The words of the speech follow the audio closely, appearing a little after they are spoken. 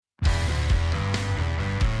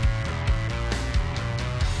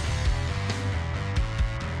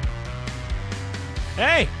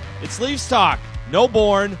Hey, it's Leafs talk. No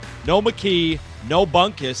Bourne, no McKee, no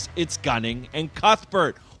Bunkus. It's Gunning and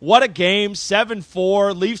Cuthbert. What a game,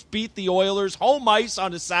 7-4. Leafs beat the Oilers. Home ice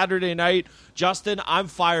on a Saturday night. Justin, I'm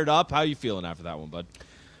fired up. How are you feeling after that one, bud?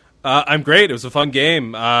 I'm great. It was a fun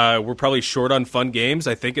game. We're probably short on fun games.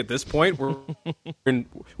 I think at this point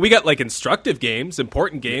we got like instructive games,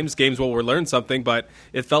 important games where we'll learn something. But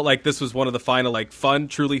it felt like this was one of the final like fun,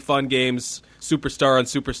 truly fun games. Superstar on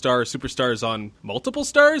superstar, superstars on multiple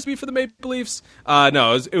stars. Be for the Maple Leafs.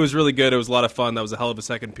 No, it was really good. It was a lot of fun. That was a hell of a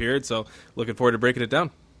second period. So looking forward to breaking it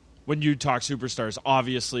down. When you talk superstars,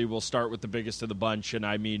 obviously we'll start with the biggest of the bunch, and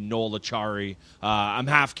I mean Noel Acciari. I'm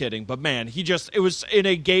half kidding, but man, it was in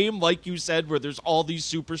a game, like you said, where there's all these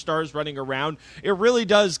superstars running around. It really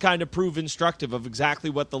does kind of prove instructive of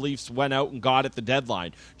exactly what the Leafs went out and got at the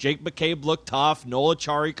deadline. Jake McCabe looked tough. Noel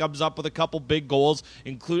Acciari comes up with a couple big goals,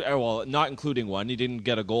 not including one. He didn't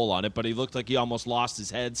get a goal on it, but he looked like he almost lost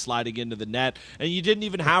his head sliding into the net, and you didn't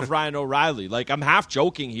even have Ryan O'Reilly. Like, I'm half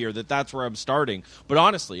joking here that's where I'm starting, but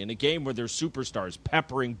honestly, in a game where there's superstars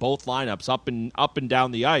peppering both lineups up and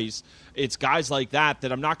down the ice, it's guys like that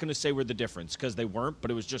I'm not going to say were the difference, because they weren't,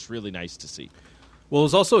 but it was just really nice to see. Well, it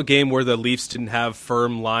was also a game where the Leafs didn't have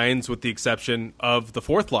firm lines with the exception of the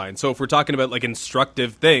fourth line. So if we're talking about like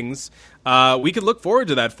instructive things, we could look forward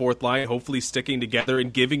to that fourth line hopefully sticking together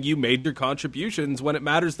and giving you major contributions when it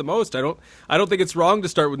matters the most. I don't think it's wrong to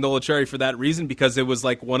start with Noel Acciari for that reason, because it was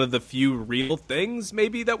like one of the few real things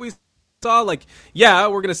maybe that we saw. Like, yeah,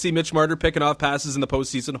 we're going to see Mitch Marner picking off passes in the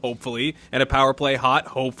postseason, hopefully, and a power play hot,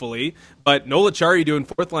 hopefully. But Noel Acciari doing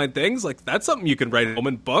fourth-line things, like, that's something you can write home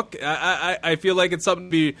and book. I feel like it's something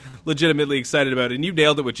to be legitimately excited about. And you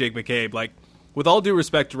nailed it with Jake McCabe. Like, with all due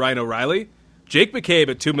respect to Ryan O'Reilly, Jake McCabe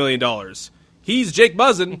at $2 million. He's Jake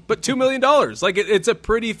Muzzin, but $2 million. Like, it's a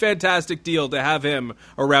pretty fantastic deal to have him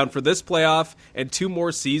around for this playoff and 2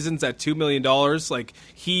 more seasons at $2 million. Like,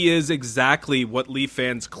 he is exactly what Leaf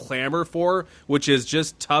fans clamor for, which is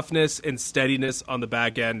just toughness and steadiness on the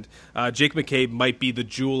back end. Jake McCabe might be the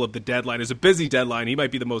jewel of the deadline. It's a busy deadline. He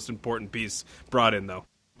might be the most important piece brought in, though.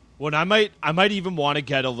 Well, I might even want to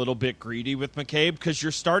get a little bit greedy with McCabe, because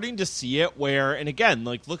you're starting to see it where, and again,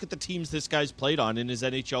 like, look at the teams this guy's played on in his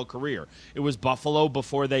NHL career. It was Buffalo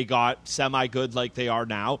before they got semi-good like they are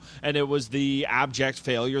now, and it was the abject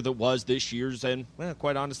failure that was this year's and,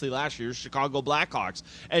 quite honestly, last year's Chicago Blackhawks.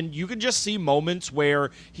 And you can just see moments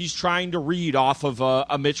where he's trying to read off of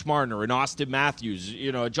a Mitch Marner, an Austin Matthews,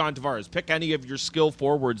 a John Tavares. Pick any of your skill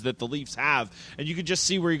forwards that the Leafs have, and you can just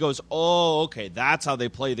see where he goes, oh, okay, that's how they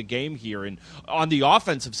play the game here. And on the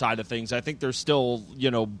offensive side of things, I think there's still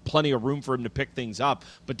plenty of room for him to pick things up,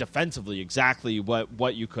 but defensively, exactly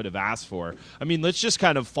what you could have asked for. I mean, let's just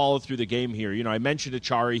kind of follow through the game here. I mentioned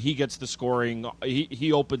Acciari, he gets the scoring,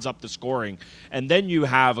 he opens up the scoring, and then you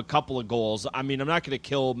have a couple of goals. I mean, I'm not going to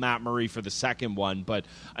kill Matt Murray for the second one,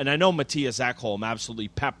 and I know Matthias Ekholm absolutely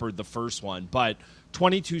peppered the first one, but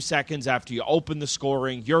 22 seconds after you open the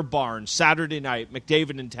scoring, your Barnes, Saturday night,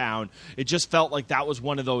 McDavid in town. It just felt like that was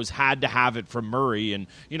one of those had to have it from Murray. And,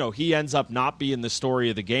 he ends up not being the story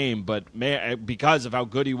of the game, but because of how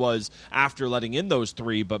good he was after letting in those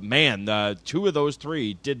 3. But, man, 2 of those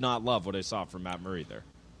 3 did not love what I saw from Matt Murray there.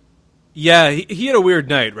 Yeah, he had a weird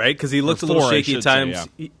night, right? Because he looked a little shaky at times. Say,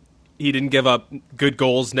 yeah. He didn't give up good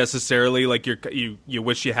goals necessarily. Like you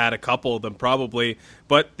wish you had a couple of them probably.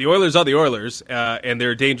 But the Oilers are the Oilers, and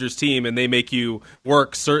they're a dangerous team, and they make you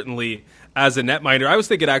work certainly as a netminder. I was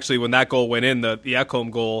thinking actually when that goal went in, the Ekholm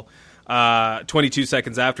goal, 22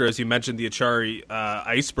 seconds after, as you mentioned, the Acciari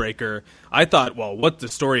icebreaker, I thought, well, what the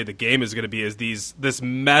story of the game is going to be is this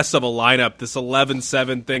mess of a lineup, this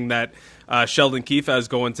 11-7 thing that Sheldon Keefe has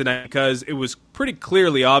going tonight, because it was pretty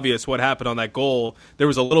clearly obvious what happened on that goal. There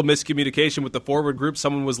was a little miscommunication with the forward group.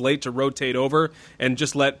 Someone was late to rotate over and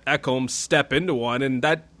just let Ekholm step into one, and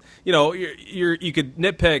that, you could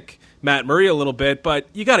nitpick Matt Murray a little bit, but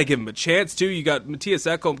you got to give him a chance too. You got Matthias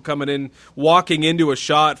Ekholm coming in, walking into a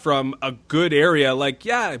shot from a good area. Like,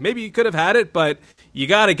 yeah, maybe you could have had it, but you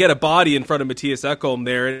got to get a body in front of Matthias Ekholm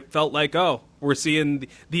there. And it felt like, we're seeing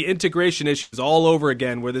the integration issues all over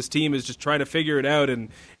again, where this team is just trying to figure it out, and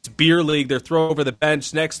it's beer league. They're thrown over the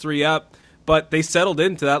bench, next 3 up. But they settled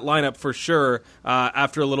into that lineup for sure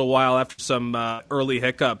after a little while, after some early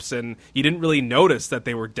hiccups. And you didn't really notice that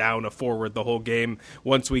they were down a forward the whole game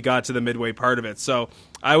once we got to the midway part of it. So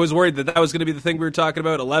I was worried that was going to be the thing we were talking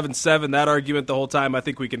about, 11-7, that argument the whole time. I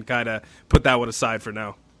think we can kind of put that one aside for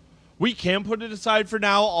now. We can put it aside for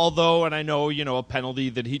now, although, and I know, a penalty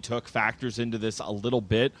that he took factors into this a little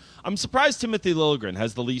bit. I'm surprised Timothy Liljegren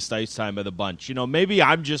has the least ice time of the bunch. Maybe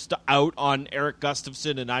I'm just out on Erik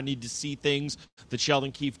Gustafsson and I need to see things that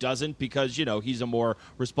Sheldon Keefe doesn't because, he's a more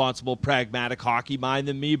responsible, pragmatic hockey mind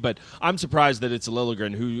than me. But I'm surprised that it's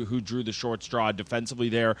Liljegren who drew the short straw defensively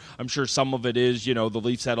there. I'm sure some of it is, the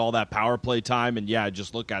Leafs had all that power play time. And,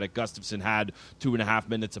 just look at it. Gustafsson had 2.5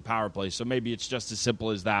 minutes of power play. So maybe it's just as simple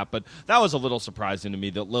as that. But that was a little surprising to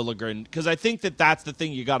me that Liljegren, because I think that that's the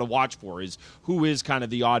thing you got to watch for is who is kind of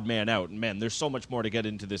the odd man out. And, man, there's so much more to get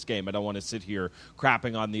into this game. I don't want to sit here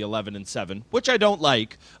crapping on the 11-7, which I don't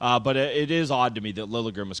like, but it is odd to me that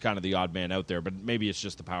Liljegren was kind of the odd man out there, but maybe it's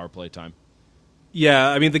just the power play time. Yeah,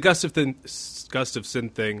 I mean the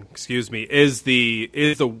Gustafsson thing, is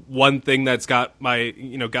the one thing that's got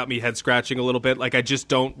me head scratching a little bit. Like I just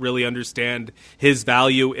don't really understand his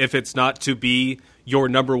value if it's not to be your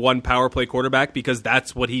number one power play quarterback, because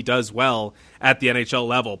that's what he does well at the NHL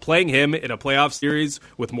level. Playing him in a playoff series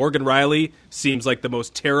with Morgan Rielly seems like the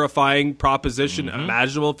most terrifying proposition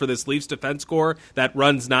imaginable for this Leafs defense core that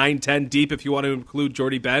runs 9-10 deep if you want to include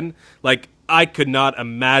Jordy Ben. Like, I could not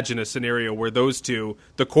imagine a scenario where those two,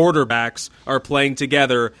 the quarterbacks, are playing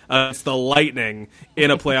together against the Lightning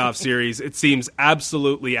in a playoff series. It seems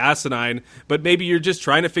absolutely asinine, but maybe you're just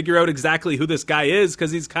trying to figure out exactly who this guy is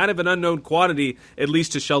because he's kind of an unknown quantity, at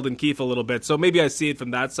least to Sheldon Keefe a little bit. So maybe I see it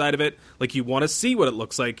from that side of it. Like, you want to see what it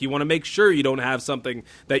looks like. You want to make sure you don't have something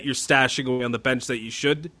that you're stashing away on the bench that you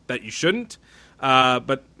shouldn't.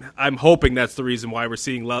 But I'm hoping that's the reason why we're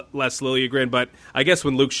seeing less Liljegren. But I guess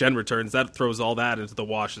when Luke Schenn returns, that throws all that into the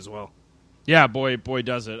wash as well. Yeah, boy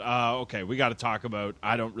does it. Okay, we got to talk about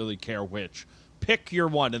I don't really care which. Pick your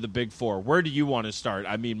one of the big four. Where do you want to start?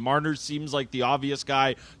 I mean, Marner seems like the obvious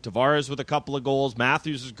guy. Tavares with a couple of goals.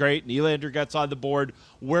 Matthews is great. Nylander gets on the board.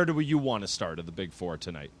 Where do you want to start of the big four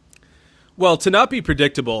tonight? Well, to not be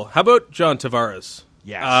predictable, how about John Tavares?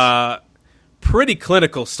 Yes. Pretty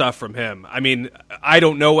clinical stuff from him. I mean, I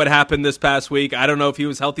don't know what happened this past week. I don't know if he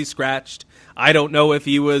was healthy scratched. I don't know if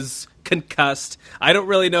he was concussed. I don't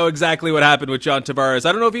really know exactly what happened with John Tavares.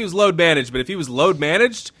 I don't know if he was load managed, but if he was load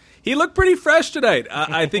managed, he looked pretty fresh tonight.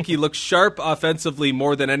 I think he looked sharp offensively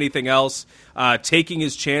more than anything else, taking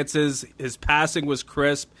his chances. His passing was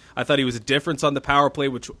crisp. I thought he was a difference on the power play,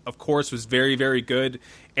 which, of course, was very, very good.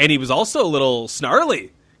 And he was also a little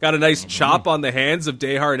snarly. Got a nice chop on the hands of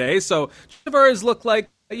Desharnais. So Tavares looked like,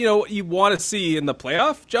 you want to see in the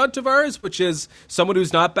playoff John Tavares, which is someone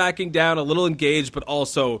who's not backing down, a little engaged, but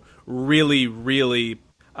also really, really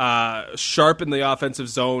sharp in the offensive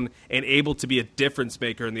zone and able to be a difference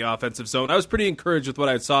maker in the offensive zone. I was pretty encouraged with what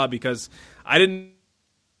I saw because I didn't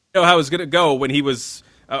know how it was going to go when he was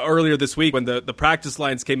earlier this week when the practice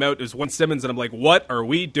lines came out. It was one Simmons, and I'm like, what are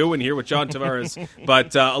we doing here with John Tavares?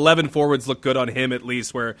 But 11 forwards looked good on him at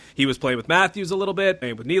least, where he was playing with Matthews a little bit,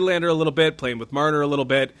 playing with Nylander a little bit, playing with Marner a little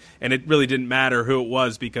bit, and it really didn't matter who it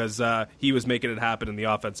was because he was making it happen in the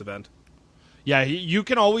offensive end. Yeah, you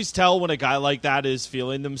can always tell when a guy like that is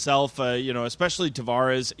feeling himself, especially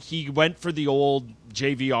Tavares. He went for the old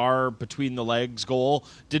JVR between the legs goal.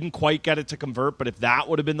 Didn't quite get it to convert, but if that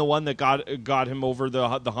would have been the one that got him over the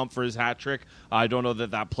hump for his hat trick, I don't know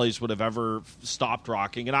that place would have ever stopped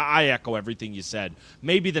rocking. And I echo everything you said.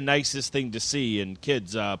 Maybe the nicest thing to see, and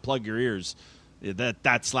kids, plug your ears,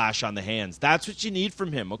 that slash on the hands. That's what you need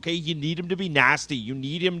from him, okay? You need him to be nasty. You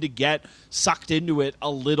need him to get sucked into it a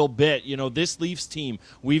little bit. This Leafs team,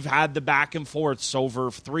 we've had the back and forths over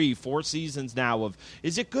 3-4 seasons now of,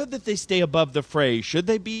 is it good that they stay above the fray? Should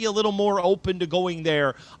they be a little more open to going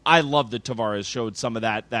there? I love that Tavares showed some of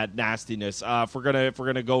that nastiness. If we're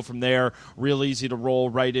gonna go from there, real easy to roll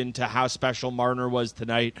right into how special Marner was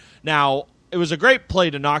tonight. Now, it was a great play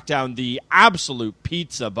to knock down the absolute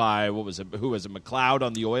pizza by, who was it, McLeod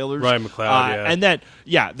on the Oilers? Ryan McLeod, yeah. And then,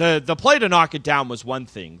 the play to knock it down was one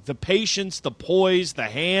thing. The patience, the poise, the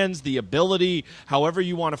hands, the ability, however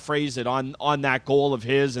you want to phrase it, on that goal of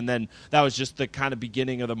his, and then that was just the kind of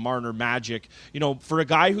beginning of the Marner magic. For a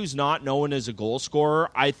guy who's not known as a goal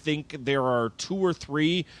scorer, I think there are 2 or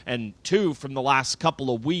 3, and 2 from the last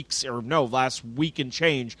couple of weeks, last week and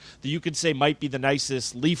change, that you could say might be the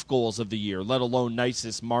nicest Leaf goals of the year, let alone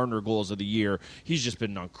nicest Marner goals of the year. He's just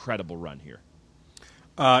been an incredible run here.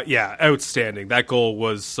 Outstanding. That goal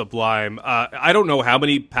was sublime. I don't know how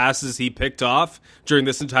many passes he picked off during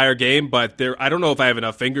this entire game, but I don't know if I have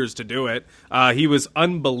enough fingers to do it. He was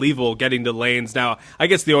unbelievable getting to lanes. Now, I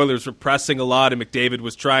guess the Oilers were pressing a lot, and McDavid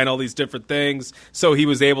was trying all these different things, so he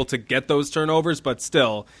was able to get those turnovers, but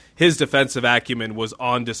still, his defensive acumen was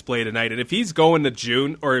on display tonight. And if he's going to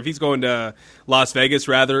June, or if he's going to Las Vegas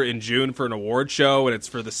rather in June for an award show, and it's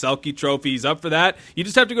for the Selke Trophy, he's up for that. You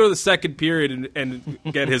just have to go to the second period and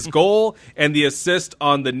get his goal and the assist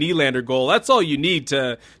on the Nylander goal. That's all you need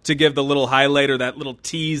to give the little highlight or that little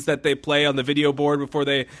tease that they play on the video board before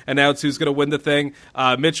they announce who's going to win the thing.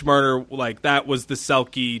 Mitch Marner, like, that was the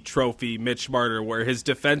Selke Trophy, Mitch Marner, where his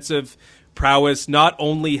defensive prowess not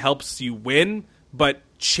only helps you win, but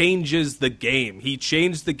changes the game. He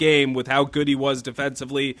changed the game with how good he was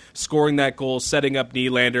defensively, scoring that goal, setting up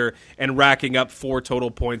Nylander, and racking up 4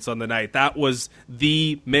 total points on the night. That was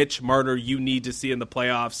the Mitch Marner you need to see in the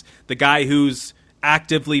playoffs. The guy who's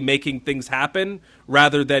actively making things happen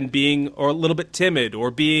rather than being or a little bit timid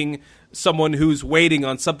or being someone who's waiting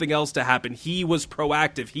on something else to happen. He was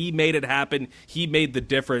proactive. He made it happen. He made the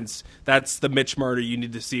difference. That's the Mitch Marner you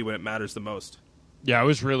need to see when it matters the most. Yeah, it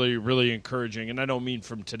was really, really encouraging. And I don't mean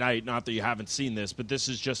from tonight, not that you haven't seen this, but this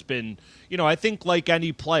has just been, I think like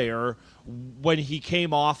any player, when he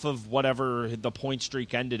came off of whatever the point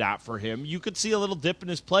streak ended at for him, you could see a little dip in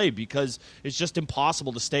his play because it's just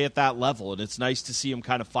impossible to stay at that level. And it's nice to see him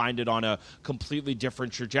kind of find it on a completely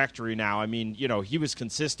different trajectory now. I mean, he was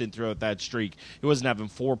consistent throughout that streak. He wasn't having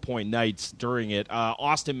 4-point nights during it.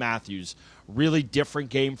 Austin Matthews, really different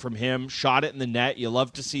game from him. Shot it in the net. You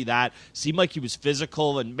love to see that. Seemed like he was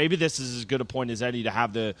physical, and maybe this is as good a point as any to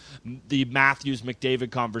have the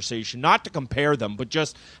Matthews-McDavid conversation. Not to compare them, but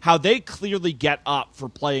just how they clearly get up for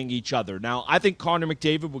playing each other. Now, I think Connor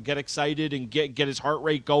McDavid would get excited and get his heart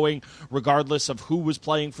rate going regardless of who was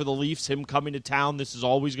playing for the Leafs, him coming to town. This is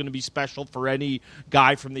always going to be special for any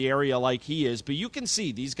guy from the area like he is. But you can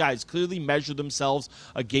see these guys clearly measure themselves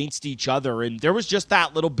against each other, and there was just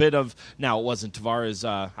that little bit of, now it wasn't Tavares,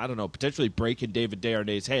 potentially breaking David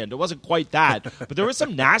Desharnais' hand. It wasn't quite that, but there was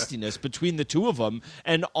some nastiness between the two of them,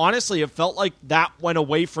 and honestly, it felt like that went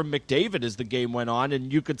away from McDavid as the game went on,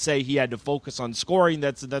 and you could say he had to focus on scoring.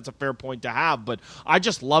 That's a fair point to have, but I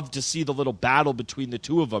just love to see the little battle between the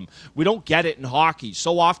two of them. We don't get it in hockey.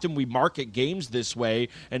 So often we market games this way,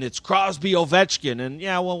 and it's Crosby, Ovechkin,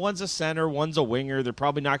 and one's a center, one's a winger. They're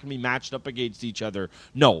probably not going to be matched up against each other.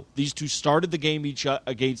 No, these two started the game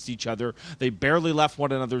against each other. They barely left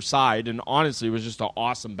one another's side, and honestly, it was just an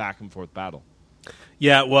awesome back-and-forth battle.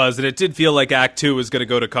 Yeah, it was, and it did feel like Act 2 was going to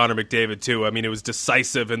go to Connor McDavid, too. I mean, it was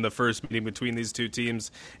decisive in the first meeting between these two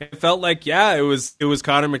teams. It felt like, it was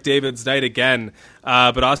Connor McDavid's night again,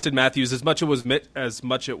 but Austin Matthews, as much as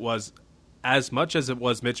it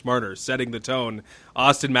was Mitch Marner setting the tone,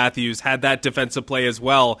 Austin Matthews had that defensive play as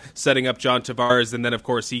well, setting up John Tavares, and then, of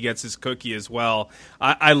course, he gets his cookie as well.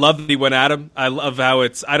 I love that he went at him. I love how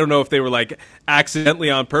I don't know if they were, accidentally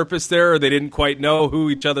on purpose there, or they didn't quite know who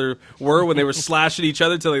each other were when they were slashing each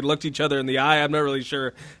other until they looked each other in the eye. I'm not really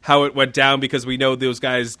sure how it went down because we know those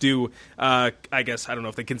guys do, I don't know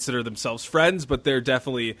if they consider themselves friends, but they're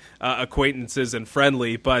definitely acquaintances and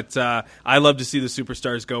friendly. But I love to see the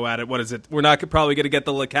superstars go at it. What is it? We're not probably going to get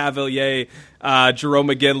the LeCavalier, Jerome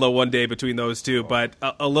McGinley one day between those two, but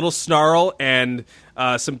a little snarl and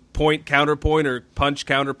some point counterpoint or punch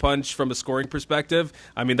counterpunch from a scoring perspective.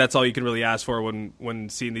 I mean, that's all you can really ask for when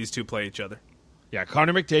seeing these two play each other. Yeah,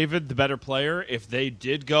 Connor McDavid, the better player. If they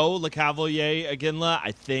did go LeCavalier, Iginla,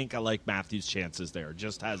 I think I like Matthews' chances there.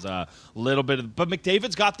 Just has a little bit of... But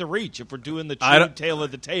McDavid's got the reach. If we're doing the true tail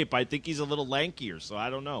of the tape, I think he's a little lankier, so I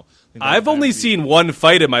don't know. I've only seen one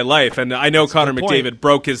fight in my life, and I know Connor McDavid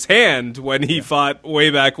broke his hand when he fought way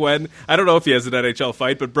back when. I don't know if he has an NHL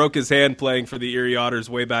fight, but broke his hand playing for the Erie Otters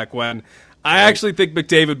way back when. I actually think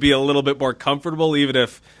McDavid would be a little bit more comfortable, even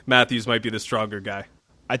if Matthews might be the stronger guy.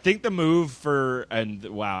 I think the move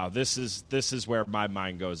this is where my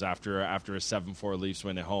mind goes after a 7-4 Leafs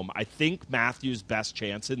win at home. I think Matthews' best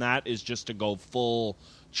chance in that is just to go full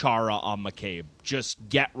Chara on McCabe. Just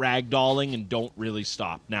get ragdolling and don't really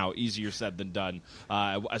stop. Now, easier said than done,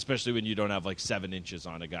 especially when you don't have 7 inches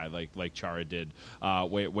on a guy like Chara did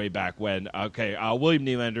way back when. Okay, William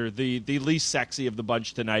Nylander, the least sexy of the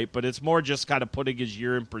bunch tonight, but it's more just kind of putting his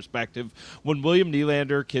year in perspective. When William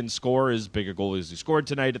Nylander can score as big a goal as he scored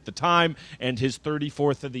tonight at the time, and his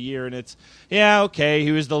 34th of the year, and it's,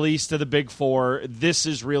 he was the least of the big four. This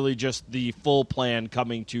is really just the full plan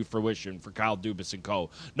coming to fruition for Kyle Dubas and co.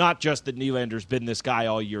 Not just that Nylander's been this guy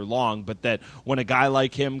all year long, but that when a guy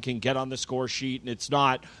like him can get on the score sheet and it's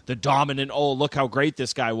not the dominant, look how great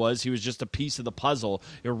this guy was, he was just a piece of the puzzle,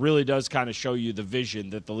 it really does kind of show you the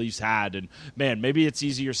vision that the Leafs had. And man, maybe it's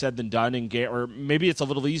easier said than done, or maybe it's a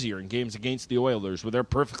little easier in games against the Oilers where they're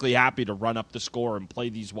perfectly happy to run up the score and play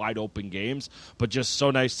these wide open games, but just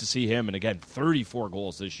so nice to see him. And again, 34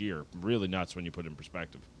 goals this year, really nuts when you put it in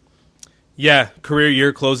perspective. Yeah, career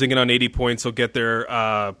year closing in on 80 points. He'll get there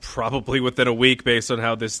probably within a week based on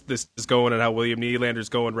how this is going and how William Nylander's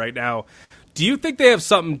going right now. Do you think they have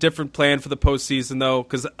something different planned for the postseason, though?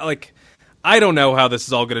 Because, I don't know how this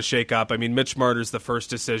is all going to shake up. I mean, Mitch Marner's the first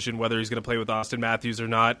decision, whether he's going to play with Austin Matthews or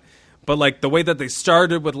not. But, the way that they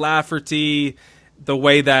started with Lafferty, the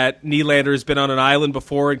way that Nylander has been on an island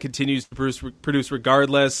before and continues to produce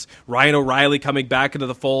regardless, Ryan O'Reilly coming back into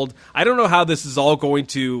the fold. I don't know how this is all going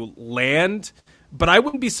to land, but I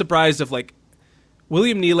wouldn't be surprised if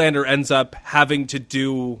William Nylander ends up having to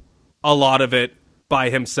do a lot of it by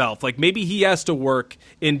himself. Maybe he has to work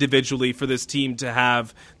individually for this team to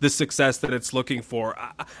have the success that it's looking for.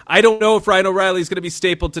 I don't know if Ryan O'Reilly is going to be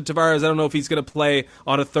stapled to Tavares. I don't know if he's going to play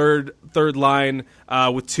on a third line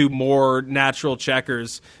with two more natural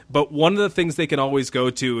checkers. But one of the things they can always go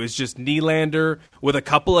to is just Nylander with a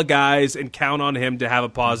couple of guys and count on him to have a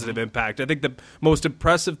positive impact. I think the most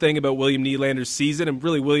impressive thing about William Nylander's season and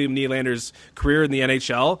really William Nylander's career in the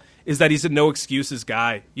NHL is that he's a no-excuses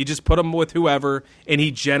guy. You just put him with whoever, and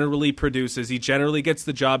he generally produces. He generally gets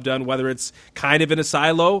the job done, whether it's kind of in a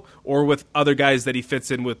silo or with other guys that he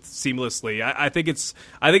fits in with seamlessly. I think it's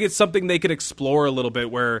something they could explore a little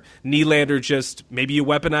bit, where Nylander just, maybe you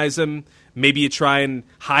weaponize him, maybe you try and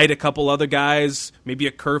hide a couple other guys, maybe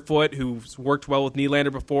a Kerfoot who's worked well with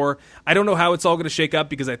Nylander before. I don't know how it's all going to shake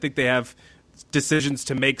up, because I think they have decisions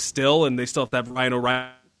to make still, and they still have to have Ryan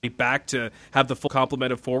O'Reilly back to have the full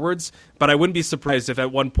complement of forwards. But I wouldn't be surprised if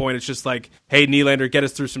at one point it's just hey, Nylander, get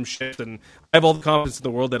us through some shit, and I have all the confidence in the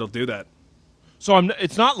world that he'll do that. So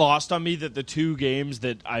it's not lost on me that the two games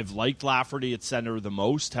that I've liked Lafferty at center the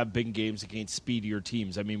most have been games against speedier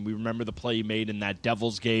teams. I mean, we remember the play he made in that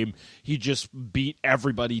Devils game. He just beat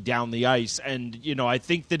everybody down the ice. And, I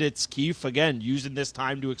think that it's Keefe, again, using this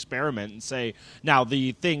time to experiment and say, now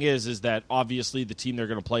the thing is that obviously the team they're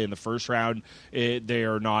going to play in the first round, they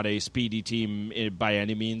are not a speedy team by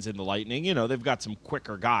any means in the Lightning. They've got some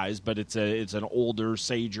quicker guys, but it's an older,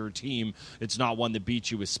 sager team. It's not one that beats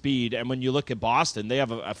you with speed. And when you look at Boston, they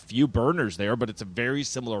have a few burners there, but it's a very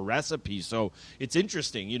similar recipe. So it's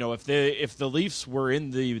interesting. If the Leafs were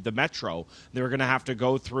in the Metro, they were going to have to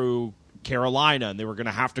go through Carolina, and they were going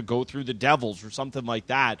to have to go through the Devils or something like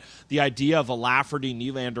that. The idea of a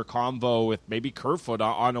Lafferty-Nylander combo with maybe Kerfoot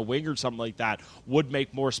on a wing or something like that would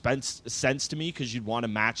make more sense to me, because you'd want to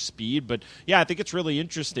match speed. But yeah, I think it's really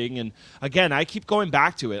interesting. And again, I keep going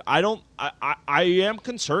back to it. I am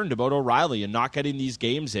concerned about O'Reilly and not getting these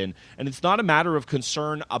games in. And it's not a matter of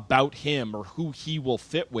concern about him or who he will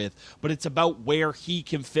fit with, but it's about where he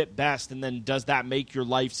can fit best. And then does that make your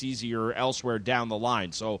life easier elsewhere down the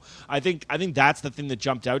line? So I think that's the thing that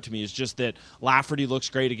jumped out to me, is just that Lafferty looks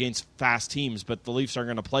great against fast teams, but the Leafs are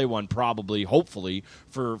going to play one probably, hopefully,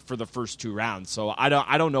 for the first two rounds. So I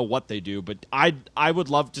don't know what they do, but I would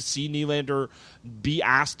love to see Nylander be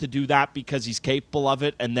asked to do that, because he's capable of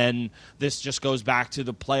it. And then this just goes back to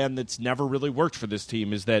the plan that's never really worked for this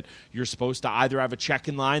team, is that you're supposed to either have a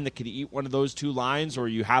check-in line that can eat one of those two lines, or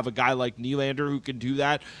you have a guy like Nylander who can do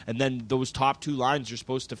that, and then those top two lines you're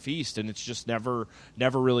supposed to feast, and it's just never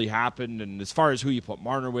really happened. And as far as who you put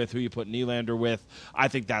Marner with, who you put Nylander with, I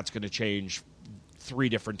think that's going to change 3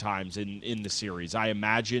 different times in the series. I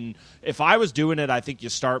imagine if I was doing it, I think you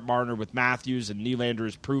start Marner with Matthews, and Nylander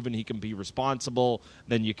has proven he can be responsible.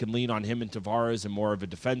 Then you can lean on him and Tavares in more of a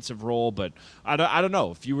defensive role. But I don't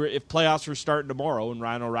know. If playoffs were starting tomorrow and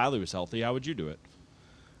Ryan O'Reilly was healthy, how would you do it?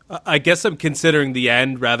 I guess I'm considering the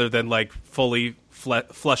end rather than fully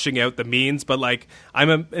flushing out the means. But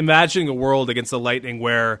I'm imagining a world against the Lightning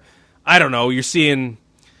where, I don't know, you're seeing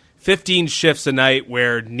 15 shifts a night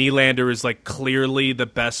where Nylander is clearly the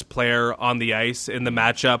best player on the ice in the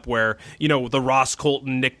matchup, where, the Ross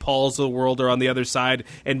Colton, Nick Pauls of the world are on the other side,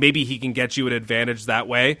 and maybe he can get you an advantage that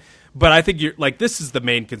way. But I think this is the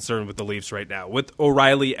main concern with the Leafs right now. With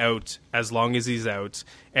O'Reilly out, as long as he's out,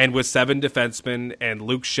 and with 7 defensemen and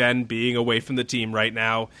Luke Schenn being away from the team right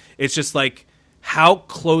now, it's just how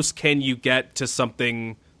close can you get to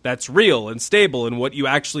something that's real and stable and what you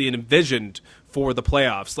actually envisioned for the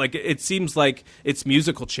playoffs? It seems like it's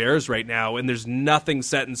musical chairs right now, and there's nothing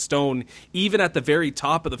set in stone, even at the very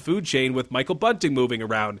top of the food chain, with Michael Bunting moving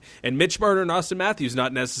around and Mitch Marner and Austin Matthews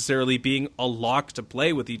not necessarily being a lock to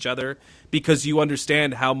play with each other, because you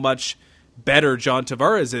understand how much better John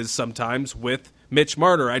Tavares is sometimes with Mitch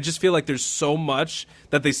Marner. I just feel like there's so much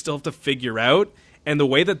that they still have to figure out. And the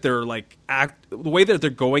way that they're the way that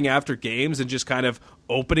they're going after games and just kind of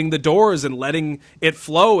opening the doors and letting it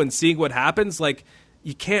flow and seeing what happens,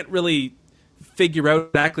 you can't really figure out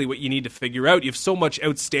exactly what you need to figure out. You have so much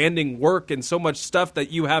outstanding work and so much stuff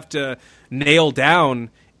that you have to nail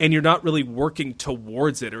down. and you're not really working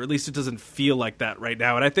towards it, or at least it doesn't feel like that right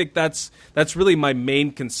now. And I think that's really my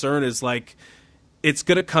main concern is like, it's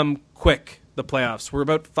going to come quick, the playoffs. We're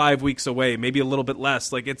about 5 weeks away, maybe a little bit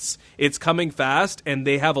less. Like it's coming fast, and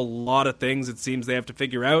they have a lot of things it seems they have to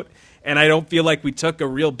figure out. And I don't feel like we took a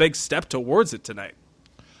real big step towards it tonight.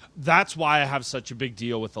 That's why I have such a big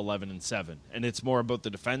deal with 11-7, and it's more about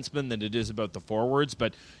the defensemen than it is about the forwards.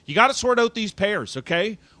 But you got to sort out these pairs,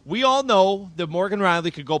 okay? We all know that Morgan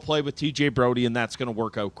Rielly could go play with TJ Brodie, and that's going to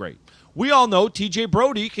work out great. We all know TJ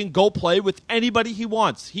Brodie can go play with anybody he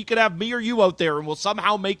wants. He could have me or you out there, and we'll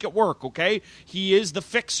somehow make it work, okay? He is the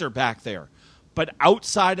fixer back there. But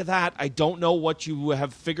outside of that, I don't know what you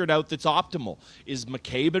have figured out that's optimal. Is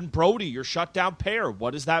McCabe and Brodie your shutdown pair?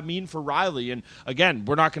 What does that mean for Rielly? And again,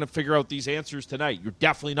 we're not going to figure out these answers tonight. You're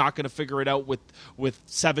definitely not going to figure it out with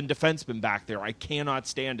 7 defensemen back there. I cannot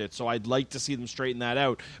stand it, so I'd like to see them straighten that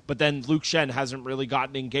out. But then Luke Schenn hasn't really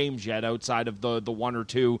gotten in games yet outside of the 1 or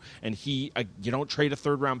 2, and you don't trade a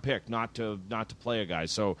third-round pick not to play a guy.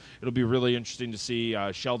 So it'll be really interesting to see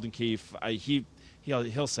Sheldon Keefe.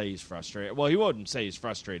 He'll say he's frustrated. Well, he wouldn't say he's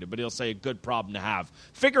frustrated, but he'll say a good problem to have.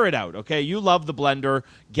 Figure it out, okay? You love the blender.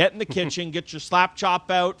 Get in the kitchen. Get your slap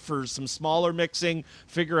chop out for some smaller mixing.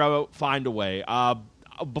 Figure out, find a way.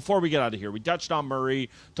 Before we get out of here, we touched on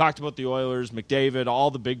Murray, talked about the Oilers, McDavid,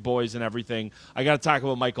 all the big boys and everything. I got to talk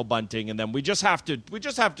about Michael Bunting, and then we just have to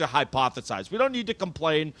hypothesize. We don't need to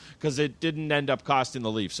complain because it didn't end up costing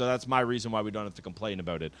the Leafs, so that's my reason why we don't have to complain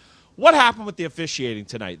about it. What happened with the officiating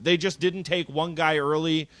tonight? They just didn't take one guy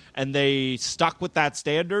early, and they stuck with that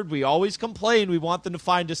standard. We always complain we want them to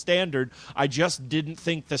find a standard. I just didn't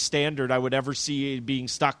think the standard I would ever see being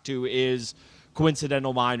stuck to is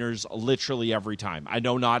coincidental minors literally every time. I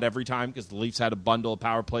know not every time because the Leafs had a bundle of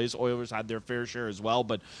power plays. Oilers had their fair share as well,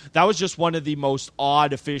 but that was just one of the most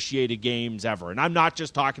odd officiated games ever. And I'm not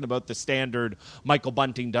just talking about the standard Michael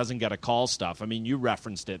Bunting doesn't get a call stuff. I mean, you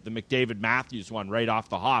referenced it, the McDavid Matthews one right off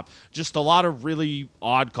the hop. Just a lot of really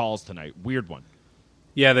odd calls tonight. Weird one.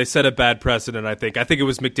 Yeah, they set a bad precedent, I think. I think it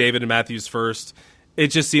was McDavid and Matthews first. It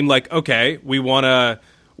just seemed like, okay, we want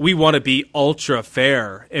to be ultra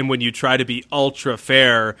fair, and when you try to be ultra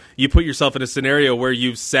fair, you put yourself in a scenario where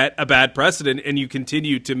you've set a bad precedent and you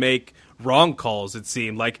continue to make wrong calls. It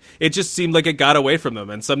just seemed like it got away from them,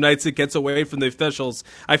 and some nights it gets away from the officials.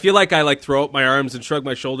 I feel like I throw up my arms and shrug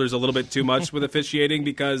my shoulders a little bit too much with officiating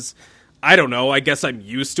because I don't know, I guess I'm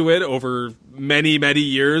used to it over many, many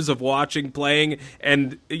years of watching, playing,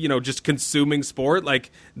 and just consuming sport.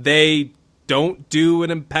 They don't do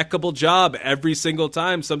an impeccable job every single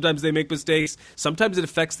time. Sometimes they make mistakes. Sometimes it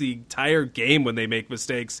affects the entire game when they make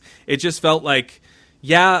mistakes. It just felt like,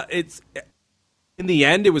 it's in the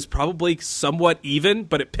end, it was probably somewhat even,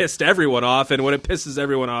 but it pissed everyone off. And when it pisses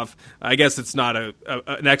everyone off, I guess it's not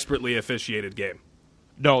an expertly officiated game.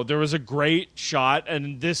 No, there was a great shot,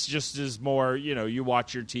 and this just is more, you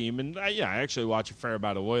watch your team, and I actually watch a fair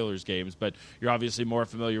amount of Oilers games, but you're obviously more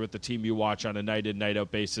familiar with the team you watch on a night-in,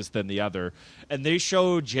 night-out basis than the other. And they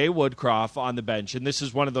show Jay Woodcroft on the bench, and this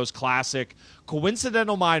is one of those classic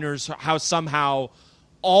coincidental minors, how somehow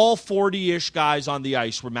all 40-ish guys on the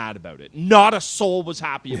ice were mad about it. Not a soul was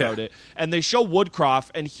happy about it. And they show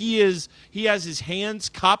Woodcroft, and he has his hands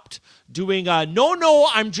cupped, doing no,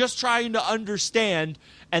 I'm just trying to understand.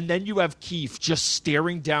 And then you have Keefe just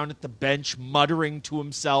staring down at the bench, muttering to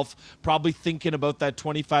himself, probably thinking about that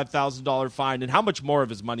 $25,000 fine and how much more of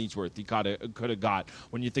his money's worth he could have got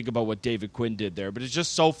when you think about what David Quinn did there. But it's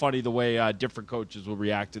just so funny the way different coaches will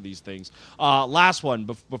react to these things. Last one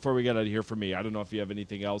before we get out of here for me. I don't know if you have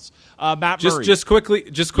anything else. Matt Murray. Just quickly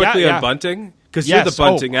on Bunting, because you're the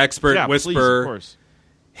Bunting expert, whisperer. Please, of course.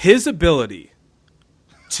 His ability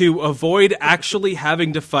to avoid actually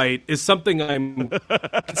having to fight is something I'm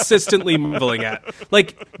consistently marveling at.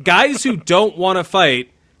 Guys who don't want to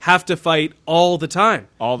fight have to fight all the time.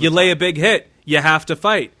 You lay a big hit, you have to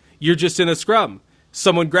fight. You're just in a scrum.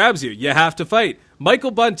 Someone grabs you, you have to fight.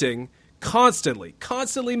 Michael Bunting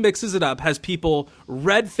constantly mixes it up, has people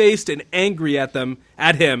red-faced and angry at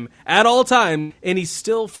him at all time, and he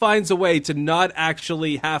still finds a way to not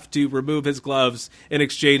actually have to remove his gloves and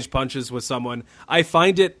exchange punches with someone. I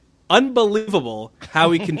find it unbelievable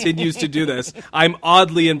how he continues to do this. I'm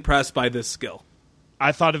oddly impressed by this skill.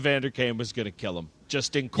 I thought Evander Kane was going to kill him,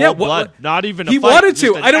 just in cold blood. Not even a he fight. Wanted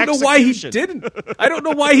to. I don't know why he didn't. I don't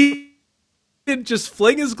know why he didn't just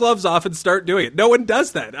fling his gloves off and start doing it. No one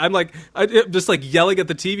does that. I'm just yelling at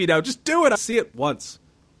the TV now. Just do it. I see it once.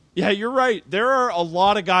 Yeah, you're right. There are a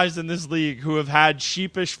lot of guys in this league who have had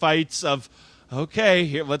sheepish fights of, okay,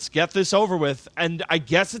 here, let's get this over with. And I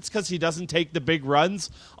guess it's because he doesn't take the big runs.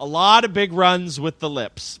 A lot of big runs with the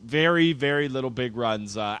lips. Very, very little big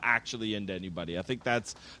runs actually into anybody. I think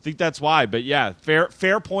that's why. But yeah,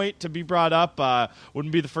 fair point to be brought up.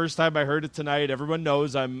 Wouldn't be the first time I heard it tonight. Everyone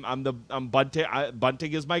knows I'm Bunting.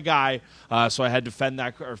 Bunting is my guy. So I had to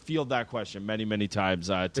field that question many times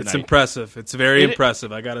tonight. It's impressive. It's very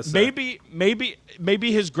impressive. I gotta say.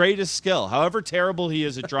 Maybe his greatest skill. However terrible he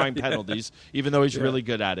is at drawing penalties, even though he's really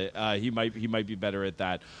good at it, he might be better at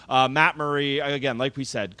that. Matt Murray, again, like we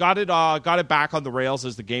said, got it back on the rails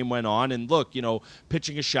as the game went on. And look,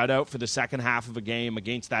 pitching a shutout for the second half of a game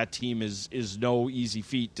against that team is no easy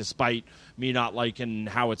feat, despite me not liking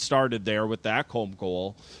how it started there with that home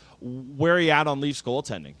goal. Where are you at on Leafs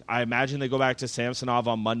goaltending? I imagine they go back to Samsonov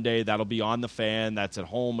on Monday. That'll be on the Fan. That's at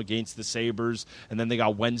home against the Sabres. And then they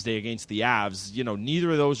got Wednesday against the Avs.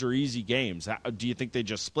 Neither of those are easy games. Do you think they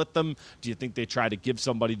just split them? Do you think they try to give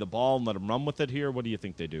somebody the ball and let them run with it here? What do you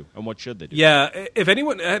think they do? And what should they do? Yeah,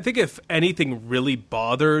 I think if anything really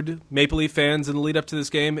bothered Maple Leaf fans in the lead up to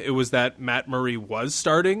this game, it was that Matt Murray was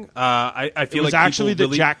starting. I feel it was like actually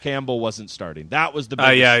that Jack Campbell wasn't starting. That was the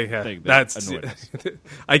biggest thing that annoyed us.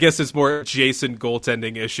 I guess it's more adjacent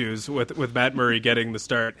goaltending issues with Matt Murray getting the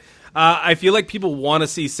start. I feel like people want to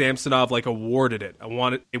see Samsonov awarded it.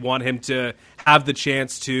 They want him to have the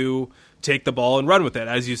chance to take the ball and run with it.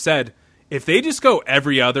 As you said, if they just go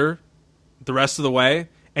every other the rest of the way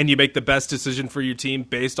and you make the best decision for your team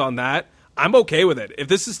based on that, I'm okay with it. If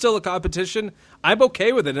this is still a competition, I'm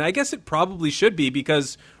okay with it. And I guess it probably should be,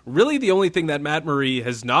 because really the only thing that Matt Murray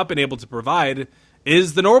has not been able to provide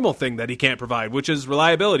is the normal thing that he can't provide, which is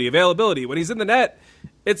reliability, availability. When he's in the net,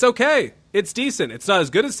 it's okay. It's decent. It's not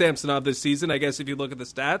as good as Samsonov this season, I guess, if you look at the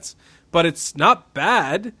stats, but it's not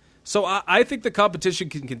bad. So I think the competition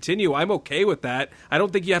can continue. I'm okay with that. I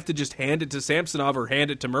don't think you have to just hand it to Samsonov or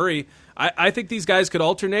hand it to Murray. I think these guys could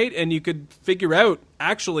alternate, and you could figure out,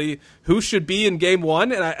 actually, who should be in game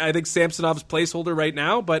one. And I think Samsonov's placeholder right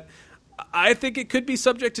now, but I think it could be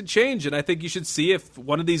subject to change, and I think you should see if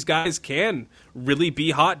one of these guys can really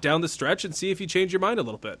be hot down the stretch and see if you change your mind a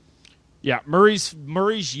little bit. Yeah,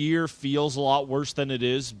 Murray's year feels a lot worse than it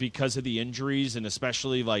is because of the injuries, and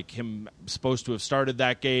especially him supposed to have started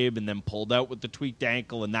that game and then pulled out with the tweaked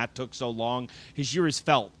ankle, and that took so long. His year has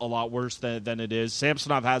felt a lot worse than it is.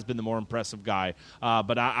 Samsonov has been the more impressive guy,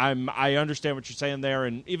 but I understand what you're saying there.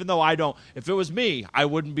 And even though if it was me, I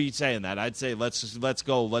wouldn't be saying that. I'd say let's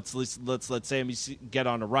go, let's let Sammy get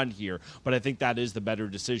on a run here. But I think that is the better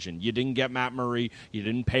decision. You didn't get Matt Murray, you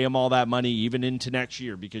didn't pay him all that money even into next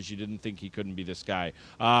year because you didn't think he couldn't be this guy.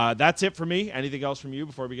 That's it for me. Anything else from you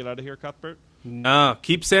before we get out of here, Cuthbert? No,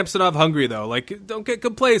 keep Samsonov hungry though. Don't get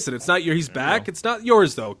complacent. It's not he's back. It's not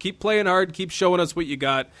yours though. Keep playing hard. Keep showing us what you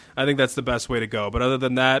got. I think that's the best way to go. But other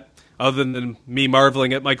than me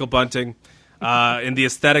marveling at Michael Bunting, in the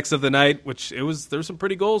aesthetics of the night, there was some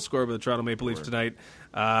pretty goals scored by the Toronto Maple Leafs tonight.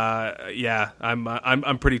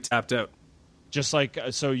 I'm pretty tapped out. Just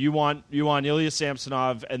so you want Ilya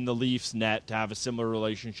Samsonov and the Leafs net to have a similar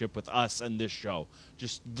relationship with us and this show.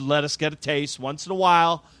 Just let us get a taste once in a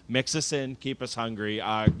while. Mix us in. Keep us hungry.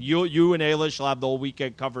 You and Ayla will have the whole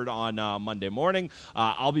weekend covered on Monday morning.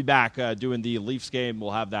 I'll be back doing the Leafs game.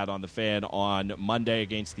 We'll have that on the Fan on Monday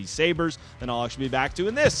against the Sabres. Then I'll actually be back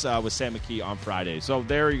doing this with Sam McKee on Friday. So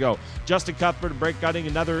there you go. Justin Cuthbert and Brent Gutting,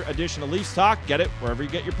 another edition of Leafs Talk. Get it wherever you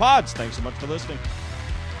get your pods. Thanks so much for listening.